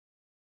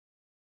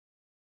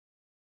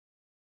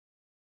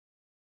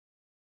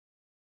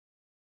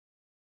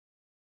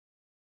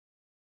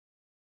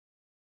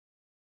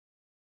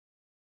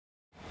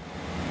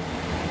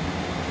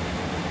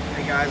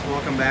guys?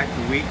 Welcome back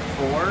to week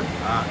 4,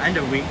 end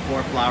of week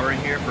 4 flowering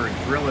here for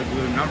Gorilla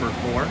Glue number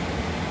 4.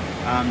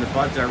 The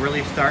buds are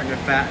really starting to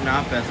fatten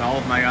up as all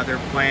of my other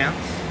plants,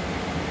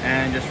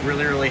 and just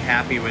really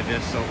happy with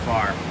this so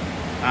far.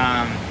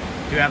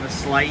 Do have a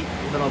slight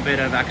little bit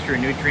of extra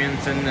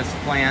nutrients in this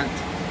plant.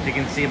 You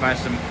can see by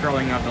some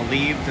curling of the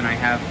leaves, and I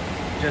have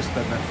just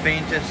the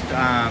faintest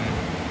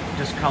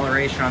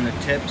discoloration on the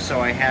tips,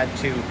 so I had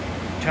to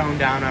tone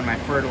down on my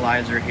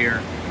fertilizer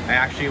here. I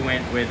actually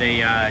went with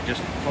a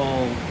just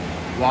full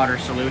water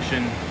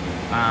solution,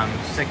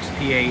 6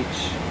 pH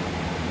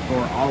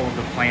for all of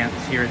the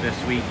plants here this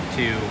week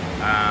to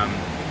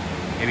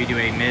maybe do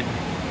a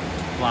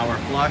mid-flower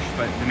flush,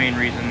 but the main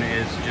reason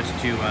is just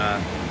to,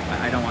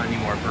 I don't want any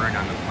more burn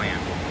on the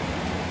plant.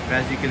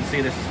 But as you can see,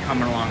 this is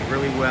coming along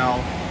really well.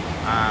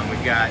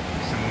 We've got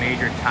some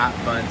major top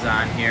buds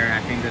on here, and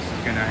I think this is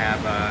going to have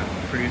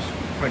produce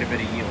quite a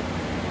bit of yield.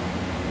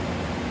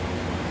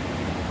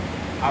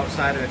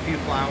 Outside of a few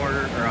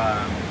flower or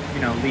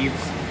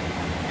leaves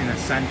in the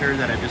center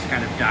that have just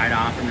kind of died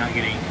off and not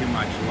getting too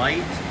much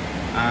light,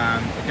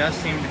 it does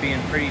seem to be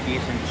in pretty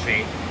decent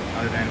shape,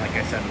 other than, like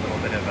I said, a little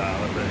bit of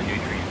the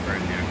nutrient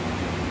burn there.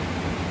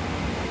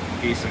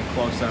 Give you some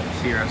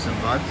close-ups here of some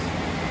buds.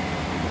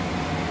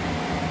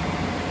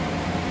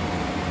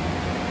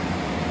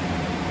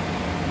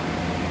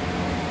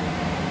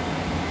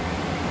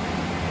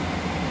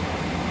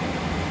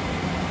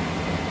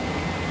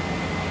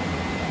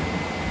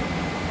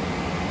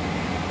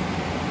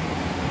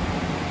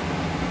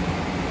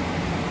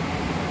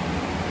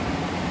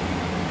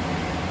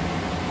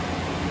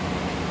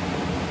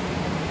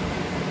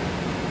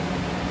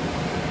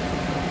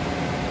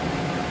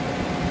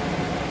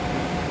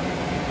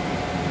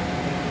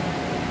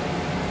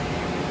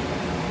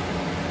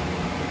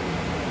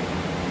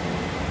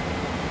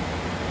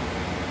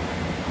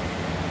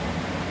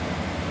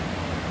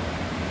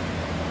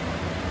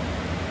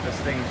 This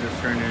thing's just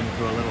turned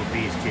into a little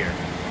beast here.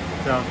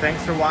 So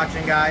thanks for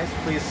watching, guys.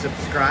 Please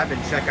subscribe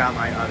and check out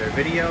my other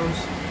videos.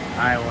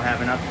 I will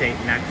have an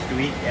update next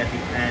week at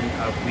the end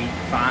of week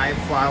 5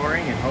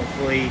 flowering, and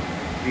hopefully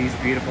these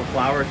beautiful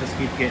flowers just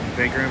keep getting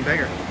bigger and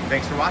bigger.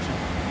 Thanks for watching.